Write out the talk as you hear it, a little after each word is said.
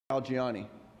Galgiani.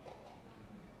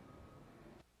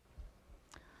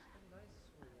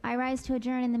 I rise to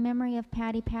adjourn in the memory of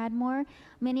Patty Padmore.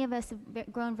 Many of us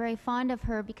have grown very fond of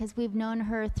her because we've known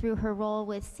her through her role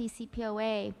with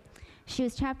CCPOA. She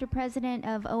was chapter president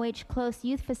of OH Close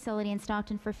Youth Facility in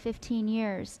Stockton for 15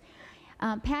 years.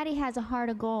 Patty has a heart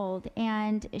of gold,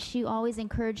 and she always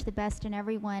encouraged the best in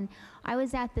everyone. I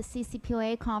was at the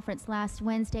CCPOA conference last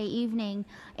Wednesday evening,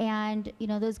 and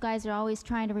those guys are always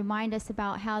trying to remind us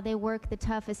about how they work the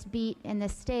toughest beat in the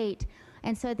state.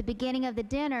 And so at the beginning of the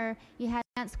dinner, you had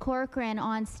Lance Corcoran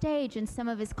on stage, and some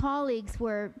of his colleagues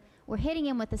were hitting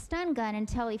him with a stun gun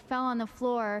until he fell on the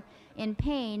floor in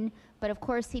pain. But of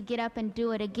course, he'd get up and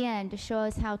do it again to show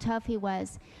us how tough he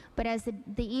was. But as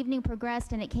the evening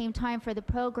progressed and it came time for the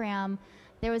program,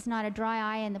 there was not a dry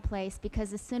eye in the place,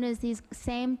 because as soon as these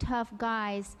same tough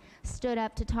guys stood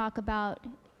up to talk about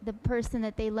the person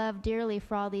that they loved dearly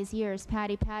for all these years,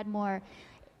 Patty Padmore,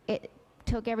 it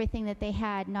took everything that they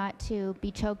had not to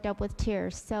be choked up with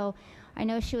tears. So I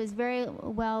know she was very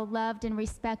well loved and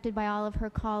respected by all of her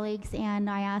colleagues, and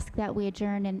I ask that we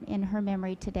adjourn in her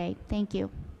memory today. Thank you.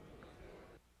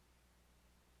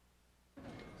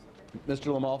 Mr.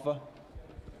 LaMalfa.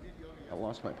 I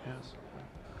lost my pass.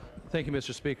 Thank you,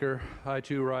 Mr. Speaker. I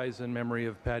too rise in memory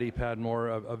of Patty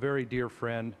Padmore, a very dear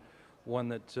friend, one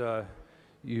that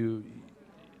you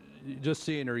just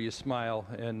seeing her, you smile,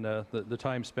 and the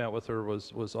time spent with her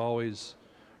was always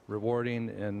rewarding,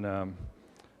 and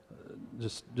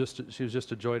she was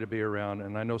just a joy to be around.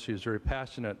 And I know she was very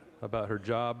passionate about her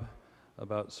job,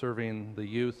 about serving the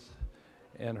youth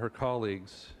and her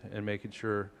colleagues, and making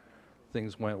sure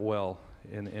things went well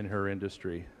in her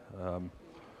industry.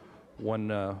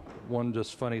 One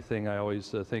just funny thing I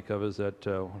always think of is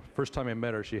that first time I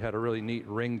met her, she had a really neat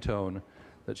ringtone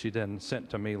that she then sent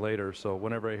to me later. So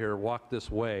whenever I hear "Walk This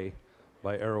Way"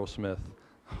 by Aerosmith,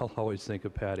 I'll always think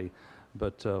of Patty.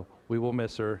 But we will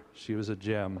miss her. She was a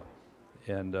gem,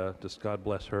 and just God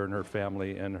bless her and her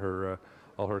family and her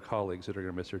all her colleagues that are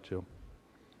going to miss her too.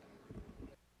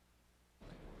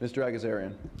 Mr.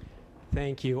 Agazarian.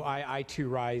 Thank you. I too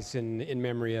rise in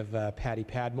memory of Patty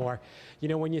Padmore. You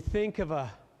know, when you think of the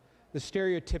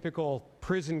stereotypical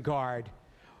prison guard,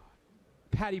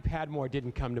 Patty Padmore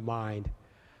didn't come to mind.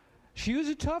 She was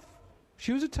a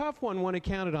tough one when it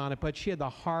counted on it, but she had the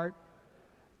heart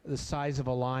the size of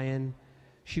a lion.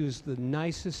 She was the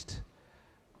nicest,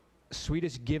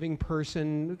 sweetest giving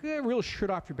person, a real shirt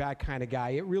off your back kind of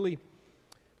guy. It really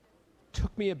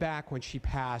took me aback when she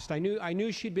passed. I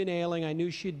knew she'd been ailing. I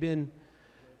knew she'd been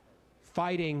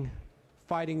fighting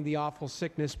the awful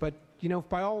sickness, but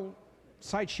by all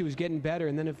sights she was getting better.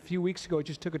 And then a few weeks ago it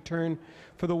just took a turn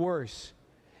for the worse.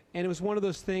 And it was one of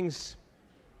those things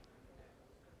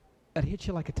that hit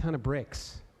you like a ton of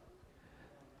bricks.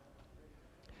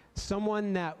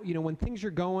 Someone that, when things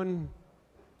are going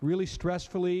really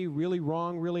stressfully, really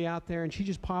wrong, really out there, and she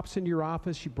just pops into your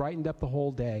office, she brightened up the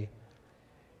whole day.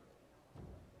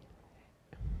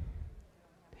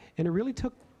 And it really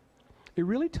took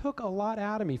a lot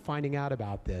out of me finding out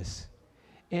about this.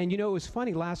 And it was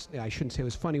funny I shouldn't say it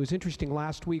was funny, it was interesting.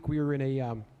 Last week we were in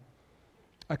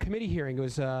a committee hearing. It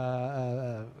was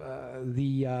the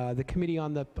committee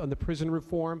on the prison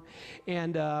reform,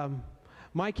 and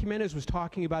Mike Jimenez was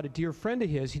talking about a dear friend of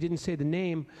his, he didn't say the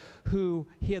name, who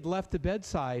he had left the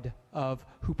bedside of,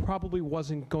 who probably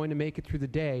wasn't going to make it through the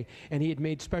day, and he had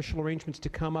made special arrangements to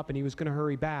come up, and he was going to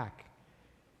hurry back.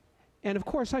 And of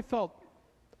course I felt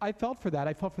for that.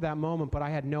 I felt for that moment, but I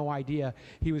had no idea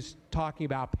he was talking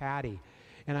about Patty.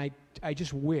 And I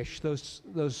just wish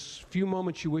those few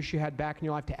moments you wish you had back in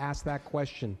your life to ask that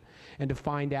question and to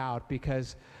find out,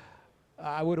 because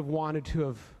I would have wanted to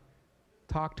have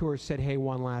talked to her, said hey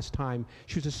one last time.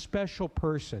 She was a special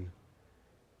person,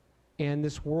 and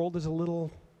this world is a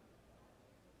little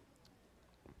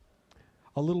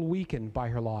weakened by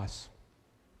her loss.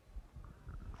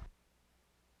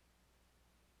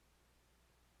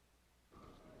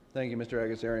 Thank you, Mr.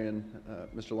 Agazarian,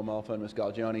 Mr. LaMalfa, and Ms.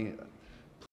 Galgiani.